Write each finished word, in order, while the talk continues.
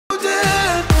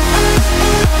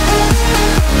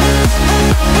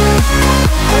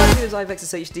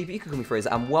IVexusHD, but you can call me Fraser,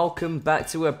 and welcome back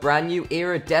to a brand new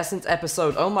Iridescent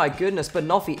episode. Oh my goodness,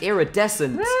 Banoffee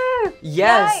Iridescent! Woo!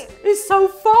 Yes, Yay! it's so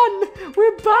fun!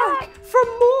 We're back for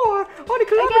more on a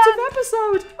collaborative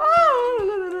episode!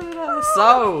 Oh,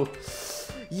 so,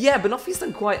 yeah, Banoffee's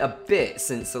done quite a bit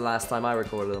since the last time I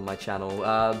recorded on my channel,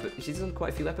 but she's done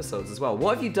quite a few episodes as well.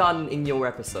 What have you done in your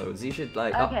episodes? You should,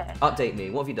 like, update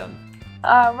me. What have you done?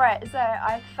 Right, so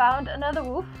I found another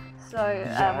wolf. So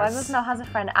my wolf Yes. now has a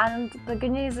friend, and the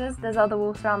good news is there's other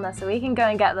wolves around there, so we can go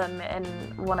and get them in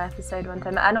one episode one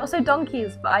time. And also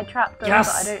donkeys, but I trapped them,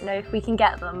 Yes! but I don't know if we can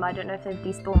get them. I don't know if they've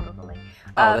despawned or something.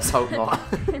 Oh, let's hope not.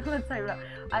 Let's hope not.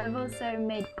 I've also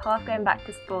made path going back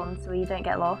to spawn so you don't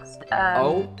get lost.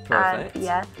 Oh, perfect. And,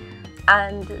 yeah,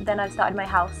 and then I've started my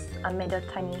house and made a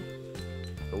tiny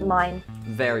mine.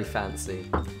 Very fancy.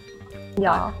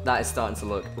 Yeah. That is starting to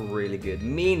look really good.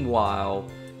 Meanwhile,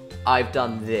 I've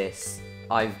done this.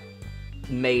 I've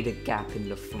made a gap in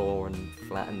the floor and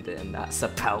flattened it, and that's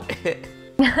about it.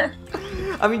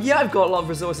 I mean, yeah, I've got a lot of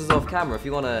resources off camera. If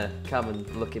you want to come and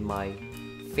look in my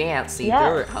fancy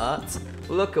dirt hut,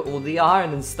 look at all the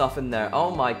iron and stuff in there.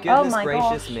 Oh my goodness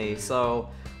gracious me.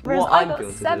 So, whereas what I I'm got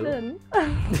going 7. to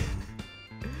do...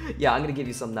 Yeah, I'm going to give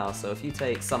you some now. So if you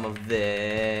take some of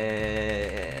this...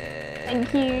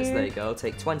 Thank you. There you go.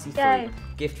 Take 23. Yay.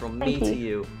 Gift from me to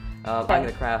you. I'm going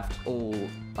to craft all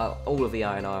of the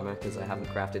iron armor because I haven't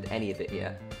crafted any of it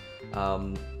yet.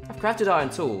 I've crafted iron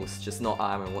tools, just not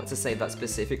armor. I want to save that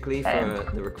specifically for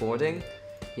the recording,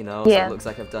 you know, so it looks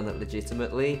like I've done it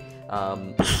legitimately.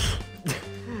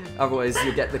 Otherwise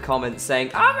you'll get the comments saying,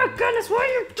 "Oh my goodness, what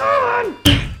are you doing?"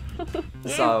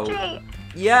 So,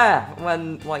 yeah,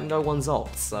 when like no one's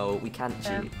opt, so we can't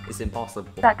cheat. It's impossible.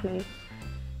 Exactly.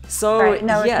 So, right,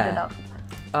 now yeah.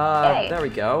 Yay. There we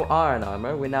go, iron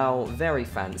armor. We're now very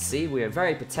fancy, we're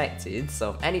very protected, so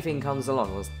if anything comes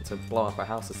along to blow up our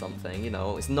house or something, you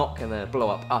know, it's not gonna blow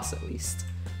up us at least.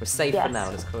 We're safe for now.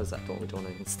 Let's close that door. We don't want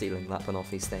anyone stealing that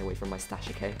Banoffee. Stay away from my stash,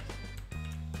 okay?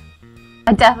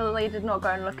 I definitely did not go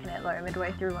and look in it though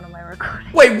midway through one of my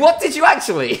recordings. Wait, what did you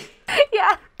actually?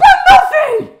 Yeah.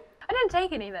 Banoffee! I didn't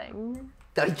take anything.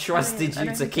 I trusted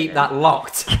you to keep that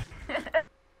locked.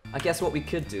 I guess what we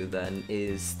could do then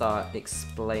is start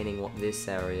explaining what this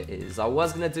area is. I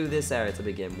was going to do this area to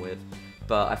begin with,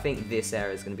 but I think this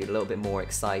area is going to be a little bit more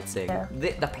exciting. Yeah.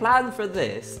 The plan for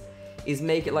this is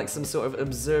make it like some sort of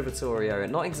observatory area.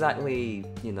 Not exactly,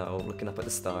 you know, looking up at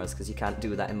the stars, because you can't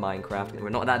do that in Minecraft. We're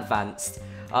not that advanced.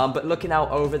 But looking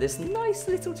out over this nice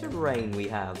little terrain we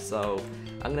have. So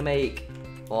I'm going to make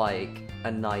like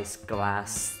a nice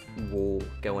glass wall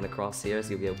going across here, so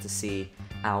you'll be able to see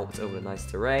out over the nice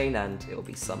terrain, and it'll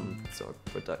be some sort of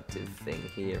productive thing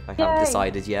here. I haven't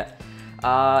decided yet.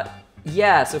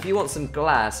 Yeah, so if you want some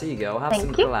glass, here you go. Have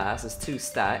some glass. There's 2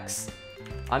 stacks.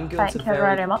 I'm going to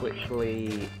very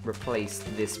quickly replace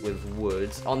this with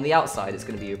wood. On the outside, it's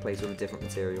going to be replaced with a different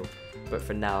material, but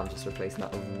for now, I'm just replacing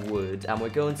that with wood. And we're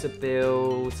going to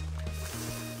build.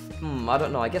 I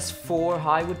don't know. I guess 4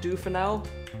 high would do for now.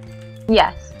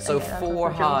 Yes. So 4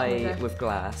 high with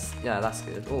glass. Yeah, that's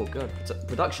good. Oh, good.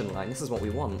 Production line. This is what we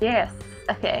want. Yes.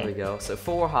 Okay. There we go. So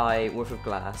 4 high worth of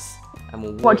glass, and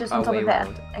we'll work just our way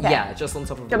around. Okay. Yeah, just on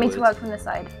top of the wood. Do you want me to work from this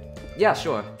side? Yeah,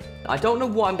 sure. I don't know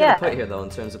what I'm going to put here though in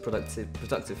terms of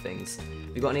productive things.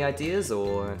 Have you got any ideas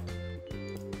or?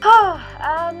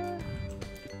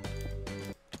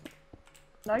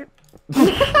 Nope.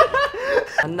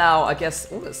 And now I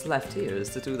guess all that's left here is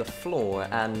to do the floor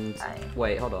and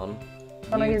wait, hold on.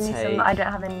 You take I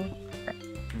don't have any.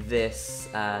 This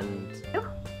and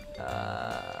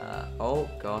oh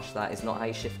gosh, that is not how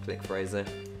you shift click, Fraser.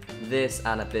 This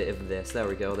and a bit of this. There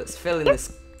we go. Let's fill in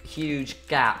this huge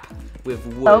gap with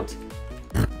wood.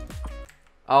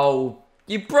 Oh,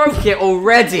 you broke it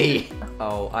already!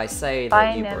 Oh, I say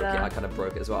that you broke it. I kind of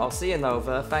broke it as well. I'll see you,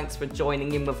 Nova. Thanks for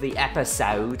joining in with the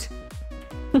episode.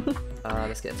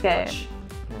 Let's get to Twitch.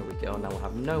 There we go. Now we'll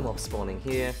have no mob spawning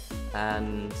here,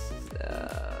 and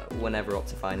whenever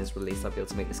Optifine is released, I'll be able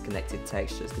to make this connected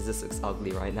textures because this looks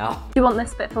ugly right now. Do you want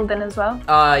this bit filled in as well?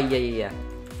 Yeah.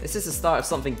 This is the start of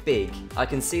something big. I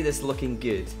can see this looking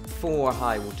good. 4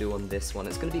 high will do on this one.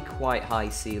 It's going to be quite high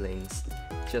ceilings,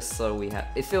 just so we have.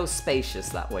 It feels spacious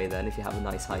that way. Then, if you have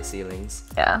nice high ceilings.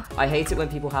 Yeah. I hate it when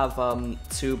people have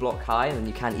 2 block high and then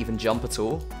you can't even jump at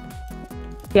all.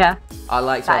 Yeah. I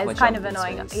like to have my kind of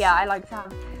annoying. Space. Yeah, I like to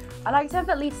have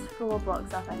at least 4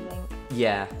 blocks up, I think.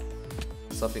 Yeah.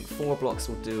 So I think 4 blocks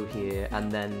will do here,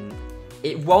 and then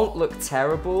it won't look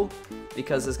terrible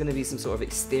because there's going to be some sort of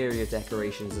exterior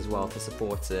decorations as well to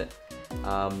support it.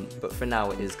 But for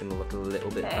now, it is going to look a little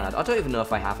bit Okay. bad. I don't even know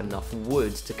if I have enough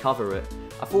wood to cover it.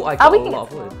 I thought I got we a can lot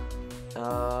get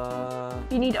of wood.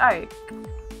 You need oak.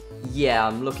 Yeah,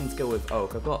 I'm looking to go with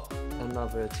oak. I've got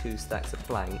another 2 stacks of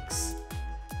planks,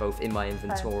 both in my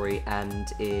inventory and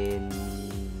in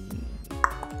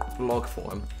log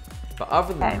form. But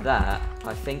other than that,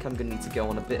 I think I'm going to need to go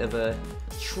on a bit of a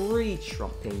tree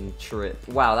chopping trip.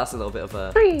 Wow, that's a little bit of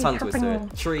a tongue twister.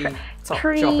 Tree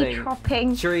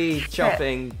chopping. Tree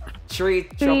chopping. Tree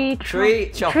chopping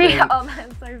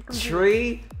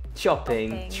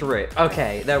trip.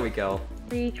 Okay, there we go.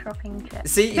 Tree chopping trip.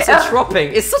 See, you said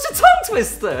tropping. It's such a tongue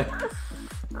twister.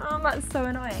 Oh, that's so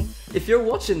annoying. If you're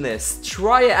watching this,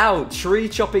 try it out. Tree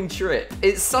chopping trip.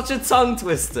 It's such a tongue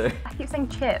twister. I keep saying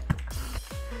chip.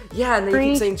 Yeah, and then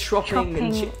you keep saying tropping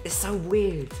and chopping. it's so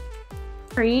weird.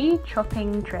 Tree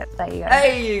chopping trip. There you go.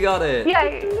 Hey, you got it. Yeah.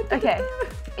 Okay.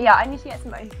 Yeah, I need to get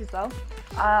some oak as well.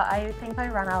 I think I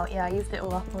ran out. Yeah, I used it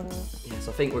all up on. Yes,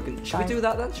 I think we're gonna. Should we do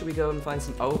that then? Should we go and find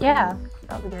some oak? Yeah,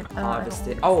 that'll be good. Harvest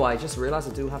it. Oh, I just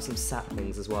realised I do have some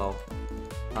saplings as well.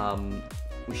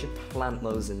 We should plant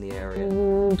those in the area.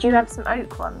 Do you have some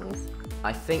oak ones?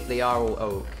 I think they are all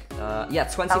oak. Yeah,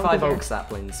 25 oak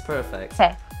saplings. Perfect.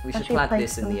 Okay. We should plant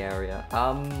this in the area.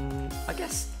 I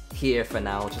guess here for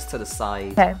now, just to the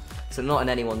side. Okay. So not in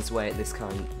anyone's way at this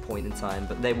current point in time,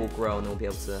 but they will grow and we'll be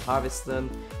able to harvest them,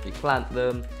 replant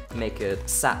them, make a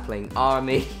sapling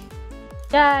army.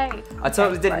 Yay! I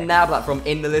totally didn't nab that from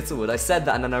In the Littlewood. I said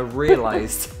that and then I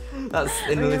realised that's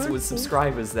In the Littlewood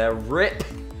subscribers there. RIP!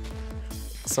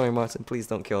 Sorry Martin, please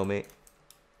don't kill me.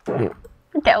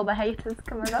 Get all the haters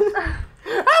coming up.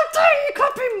 How dare you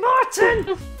copy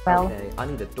Martin! Well. Okay, I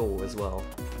need a door as well.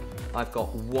 I've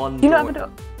got one Do you door. not have a door?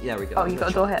 Yeah, we go. Oh, you got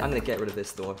a door here. I'm gonna get rid of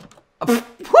this door. What?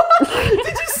 Did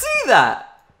you see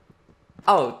that?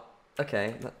 Oh,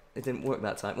 okay. It didn't work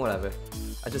that time. Whatever.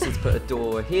 I just need to put a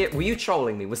door here. Were you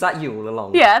trolling me? Was that you all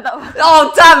along? Yeah, that was.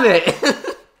 Oh, damn it!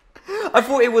 I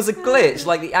thought it was a glitch,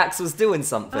 like the axe was doing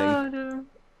something. Oh no.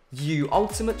 You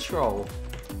ultimate troll.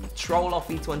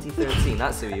 Banoffee2013,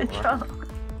 that's who you are.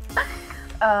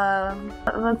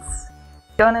 Let's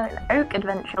go on an oak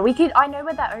adventure. I know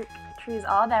where the oak trees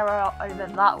are. They're over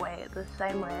that way, the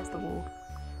same way as the wall.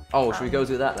 Oh, should we go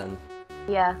do that then?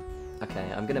 Yeah.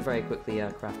 Okay, I'm gonna very quickly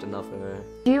craft another.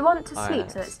 Do you want to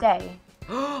sleep so it's day?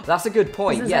 That's a good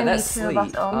point. Yeah, let's sleep.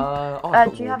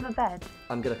 Do you have a bed?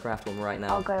 I'm gonna craft one right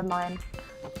now. I'll go mine.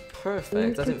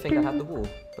 Perfect. I didn't think I had the wool,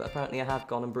 but apparently I have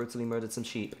gone and brutally murdered some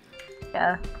sheep.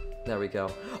 Yeah. There we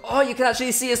go. Oh, you can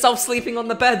actually see yourself sleeping on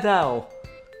the bed now.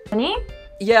 Can you?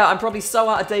 Yeah, I'm probably so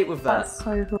out of date with that. That's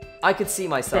so cool. I could see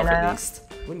myself at least.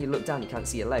 When you look down, you can't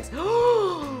see your legs.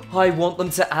 I want them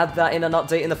to add that in an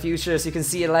update in the future so you can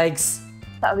see your legs.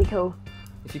 That would be cool.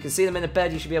 If you can see them in a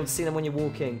bed, you should be able to see them when you're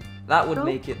walking. That would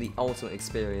make it the ultimate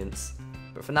experience.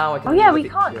 But for now, I can only look we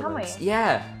at can't, your can legs. we?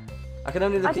 Yeah. I can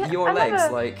only look at your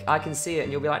legs. Like, I can see it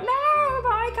and you'll be like, no,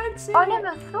 but I can't see I it.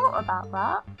 never thought about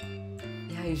that.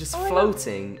 Yeah, you're just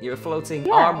floating. You're a floating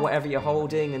arm, whatever you're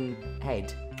holding, and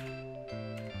head.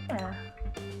 Yeah.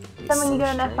 It's Then when so you go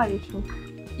in strange.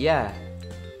 F5, Yeah.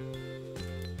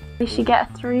 we should get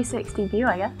a 360 view,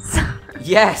 I guess.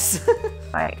 Yes!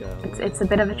 Right, Go. it's a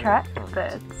bit of a trek,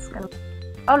 but it's gonna.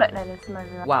 Oh look, no, there's some over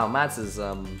there. Wow, Mads has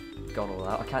gone all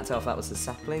out. I can't tell if that was the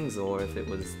saplings or if it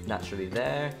was naturally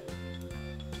there.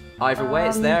 Either way,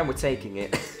 it's there and we're taking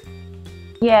it.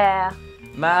 Yeah.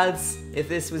 Mads, if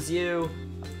this was you,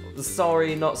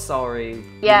 sorry, not sorry.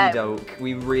 Yeah. We need oak.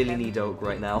 We really need oak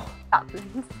right now.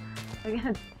 Saplings. We're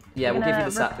gonna. Yeah, we'll give you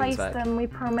the saplings replace back. them, we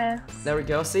promise. There we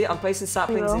go. See, I'm placing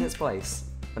saplings in its place.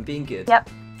 I'm being good. Yep.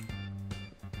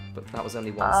 But that was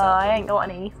only one sapling. I ain't got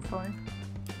any. Sorry.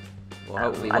 Well,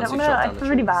 hopefully I once don't we know. chop I down the feel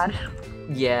really trees. bad.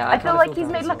 Yeah, I feel kinda like he's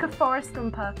bad made as like a well. forest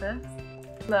on purpose.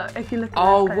 Look, if you look at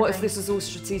Oh, that what if thing. this was all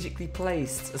strategically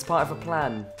placed as part of a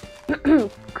plan?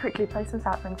 Quickly place some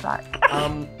saplings back.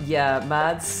 Yeah,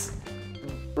 Mads,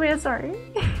 We're sorry.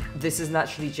 this is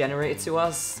naturally generated to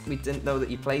us. We didn't know that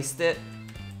you placed it.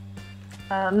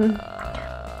 I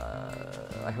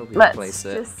hope you Let's replace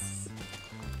it. just.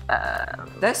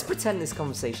 Let's pretend this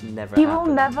conversation never He happened.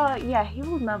 will never. Yeah, he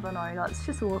will never know. Let's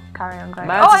just carry on going.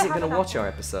 Mads I isn't have going to an watch our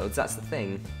episodes, that's the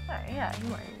thing. No, yeah, he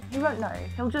won't. He won't know.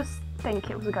 He'll just think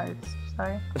it was a ghost.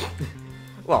 So.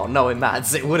 Well, knowing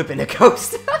Mads, it would have been a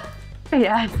ghost.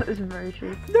 Yeah, that's very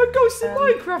true. No ghosts in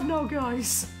Minecraft now,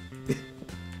 guys.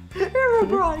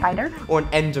 Herobrine. Spider? Or an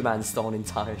Enderman stole an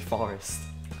entire forest.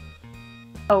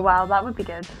 Oh wow, that would be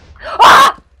good.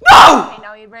 Ah! No! Okay,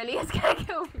 now he really is gonna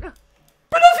kill me.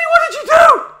 Banoffee, what did you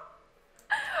do?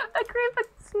 A creeper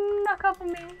snuck up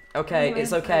on me. Okay,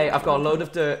 it's okay. I've got a load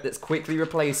of dirt. Let's quickly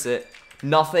replace it.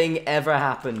 Nothing ever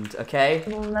happened, okay?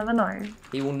 We'll never know.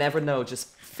 He will never know.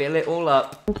 Just fill it all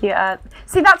up. Thank you.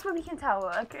 See, that's what we can tell.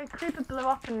 A creeper blew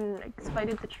up and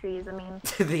exploded the trees. I mean,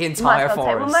 The entire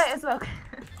forest. We might as well.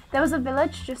 There was a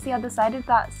village just the other side of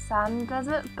that sand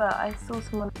desert, but I saw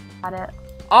someone at it.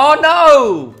 Oh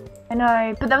no! I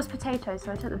know, but there was potatoes,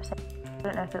 so I took the potatoes. I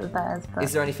don't know if it was theirs, but...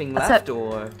 Is there anything left,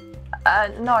 or...?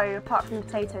 No, apart from the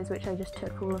potatoes, which I just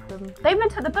took all of them. They even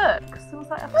took the books. I was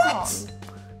like, come on.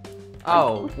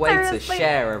 Oh, way seriously? to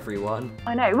share, everyone.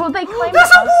 I know. Well, they claimed There's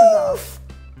the a house as well. wolf!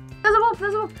 There's a wolf,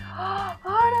 there's a wolf.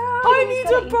 Oh no! I need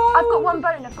a bone! I've got one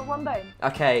bone, I've got one bone.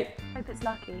 Okay, Hope it's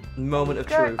lucky. moment of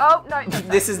Go. truth. Oh, no, it's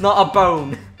This is not a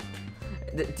bone.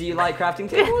 Do you like crafting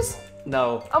tables?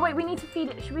 No. Oh wait, we need to feed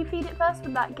it. Should we feed it first?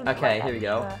 Would that give it, Okay, like, here we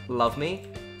go. extra- Love me.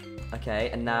 Okay,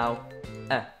 and now...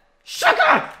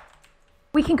 sugar!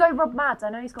 We can go rob Mads, I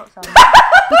know he's got some.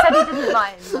 He said he didn't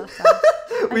mind last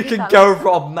time. We did can that go last time.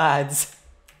 rob Mads.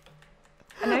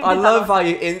 I know he I did that love last how time.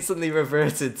 you instantly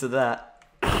reverted to that.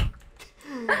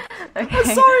 Okay.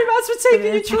 Sorry, Mads, for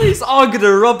taking your choice. Oh, I'm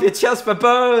gonna rob your chest for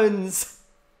bones.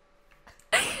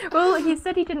 Well, he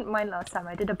said he didn't mind last time.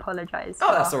 I did apologise.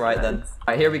 Oh, that's alright then.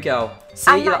 Alright, here we go. See,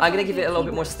 And you know, that's I'm gonna what give we it a little bit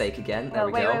keep more it. steak again. There No,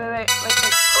 we wait, go. wait.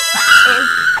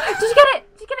 Did you get it?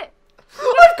 Did you get it?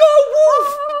 I've got a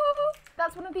wolf!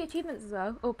 That's one of the achievements as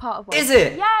well, or part of one. Is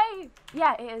it? Yay!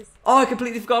 Yeah, it is. Oh, I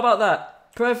completely forgot about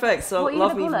that. Perfect, so What are you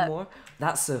love gonna me call even it? more.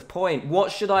 That's the point.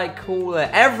 What should I call it?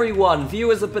 Everyone,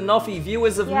 viewers of Banoffee,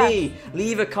 viewers of me,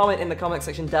 leave a comment in the comment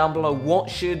section down below. What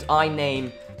should I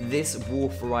name this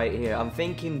wolf right here? I'm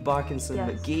thinking Barkinson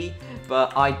McGee,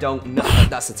 but I don't know.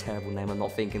 That's a terrible name. I'm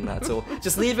not thinking that at all.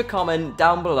 Just leave a comment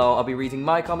down below. I'll be reading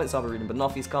my comments. I'll be reading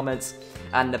Banoffee's comments.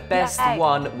 And the best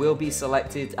one will be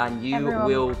selected, and you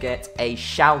will get a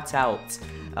shout out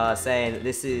saying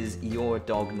this is your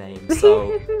dog name.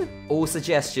 So, all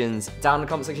suggestions down in the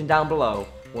comment section down below.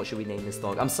 What should we name this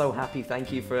dog? I'm so happy. Thank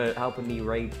you for helping me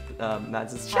raid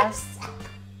Mads' chest.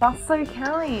 That's so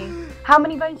Kelly. How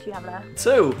many bones do you have left?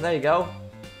 2. There you go.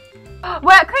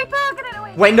 Where creeper? Get it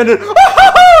away. Wait, no.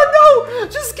 Oh, no!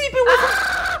 Just keep it with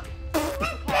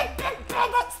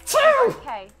That's 2!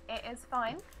 Okay, it is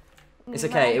fine. It's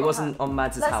okay. It wasn't on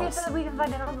Mads' Let's house. see if we can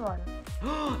find another one.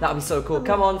 That would be so cool.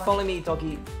 Come on, follow me,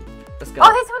 doggy. Let's go.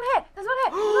 Oh, there's one here. There's one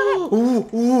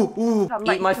here. Ooh.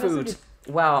 Right, Eat my can I also food.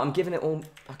 Wow, I'm giving it all.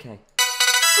 Okay.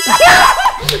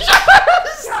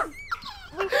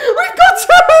 We've got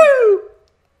 2!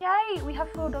 Yay, we have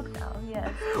 4 dogs now.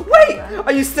 Yes. Wait,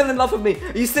 are you still in love with me?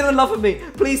 Are you still in love with me?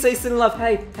 Please say still in love.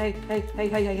 Hey.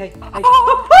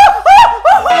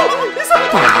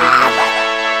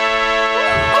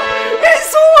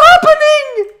 It's all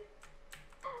happening!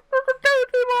 There's a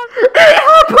baby one. It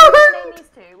happened! Name these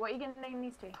 2. What are you going to name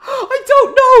these 2? I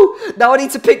don't know! Now I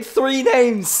need to pick 3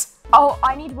 names. Oh,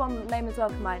 I need one name as well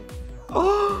for mine.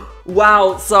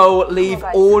 Wow, so leave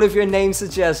guys. all of your name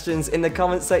suggestions in the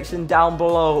comment section down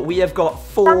below. We have got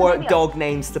 4 dog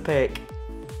names to pick.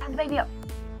 Stand the baby up.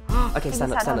 Okay,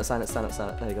 stand up.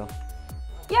 There you go.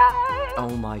 Yay! Oh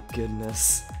my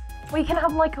goodness. We can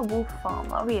have like a wolf farm.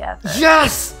 Oh yeah.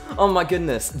 Yes! Oh my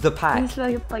goodness, the pack. He's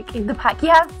like in the pack.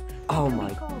 Yes. Oh Can my.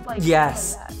 we call, like,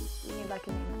 Yes. We need like a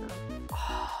name for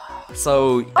them.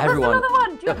 So Oh, everyone. there's another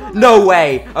one. Do you want No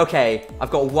way. Okay, I've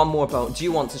got one more bone. Do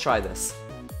you want to try this?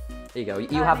 There you go.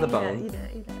 You have the bone. You do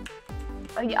it.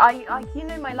 Oh, yeah, you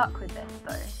know my luck with this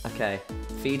though. Okay,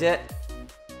 feed it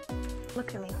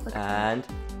Look at me. Look at and.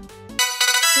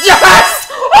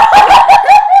 Yes!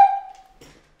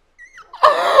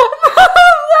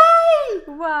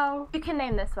 me. Wow. You can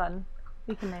name this one.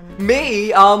 You can name this.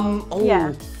 Me? Oh.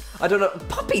 Yeah. I don't know.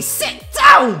 Puppy, sit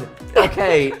down!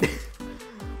 Okay.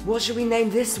 What should we name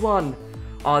this one?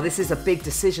 Oh, this is a big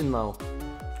decision though.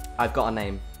 I've got a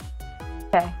name.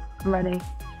 Okay, I'm ready.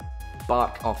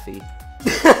 Banoffee.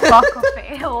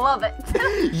 Banoffee. I love it.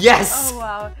 Yes! Oh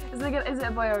wow. Is it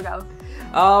a boy or a girl?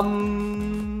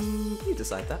 You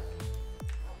decide that.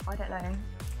 I don't know.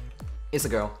 It's a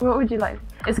girl. What would you like?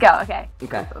 It's a girl. Okay.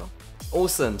 Okay. Cool.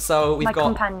 Awesome. So we've My got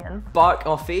companion.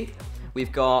 Banoffee.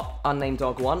 We've got unnamed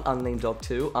dog 1, unnamed dog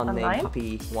 2, unnamed Unnamed.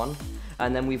 puppy 1.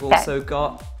 And then we've also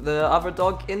got the other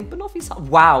dog in Banoffee's house.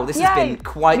 Wow, this has been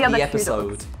quite The other the 2 episode.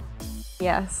 dogs.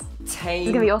 Yes. Tame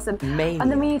It's gonna be awesome. Mania. And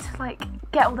then we need to like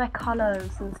get all their colours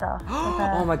and stuff.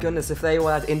 Oh my goodness, if they all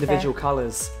had individual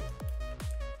colours.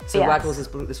 So Yes. Waggles is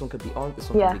blue, this one could be orange, this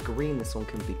one could be green, this one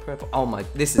could be purple. Oh my,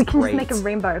 this is We can great. just make a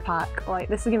rainbow pack. Like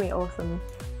this is gonna be awesome.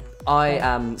 I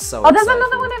am so Oh, there's excited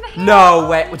another for one it. over here. No,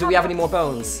 wait, do we have any more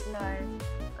bones? No.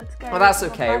 Let's go. Oh, that's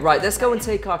okay. Right, let's go and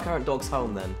take our current dogs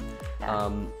home then. Yeah.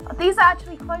 These are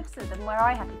actually closer than where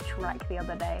I had to trek the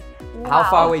other day. Wow. How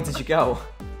far away did you go?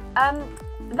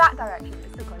 That direction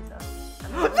is still closer.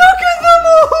 Look at them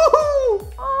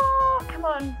all! Oh, come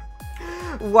on.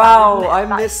 Wow, I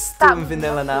missed doing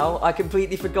vanilla now. I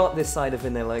completely forgot this side of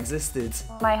vanilla existed.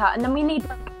 My heart, and then we need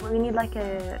like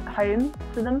a home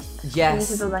for them. Yes. We need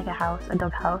to build like a house, a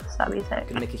dog house. That'd be sick.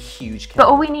 Gonna make a huge cave. But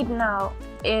all we need now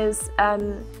is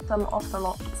some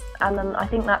ocelots, and then I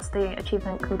think that's the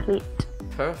achievement complete.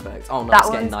 Perfect. Oh no, that it's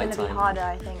getting one's nighttime. Gonna be harder,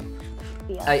 I think.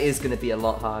 Yeah. It is gonna be a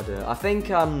lot harder. I think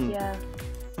Yeah.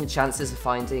 the chances of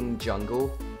finding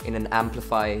jungle in an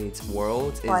amplified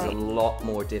world is a lot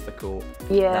more difficult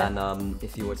than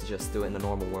if you were to just do it in the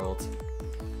normal world.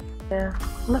 Yeah.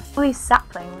 Look at all these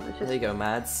saplings. Which is there you go,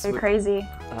 Mads. so crazy.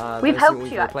 let's We've see helped what we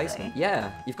you can replace actually. them.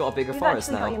 Yeah, you've got a bigger We've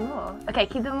forest actually now. got you more. Okay,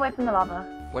 keep them away from the lava.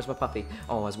 Where's my puppy?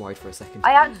 Oh, I was worried for a second.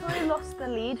 I actually lost the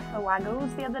lead for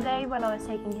Waggles the other day when I was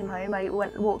taking him home. I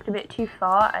walked a bit too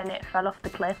far and it fell off the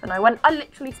cliff, and I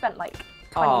literally spent like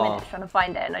 20 minutes trying to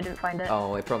find it, and I didn't find it.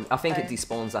 Oh, I think it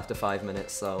despawns after 5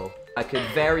 minutes, so I could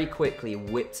very quickly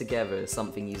whip together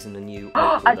something using the new.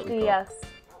 Actually, yes.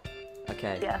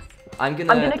 Okay. Yes. I'm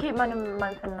gonna keep mine in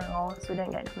mind for now, so we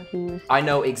don't get confused. I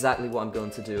know exactly what I'm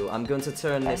going to do. I'm going to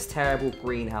turn this terrible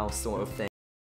greenhouse sort of thing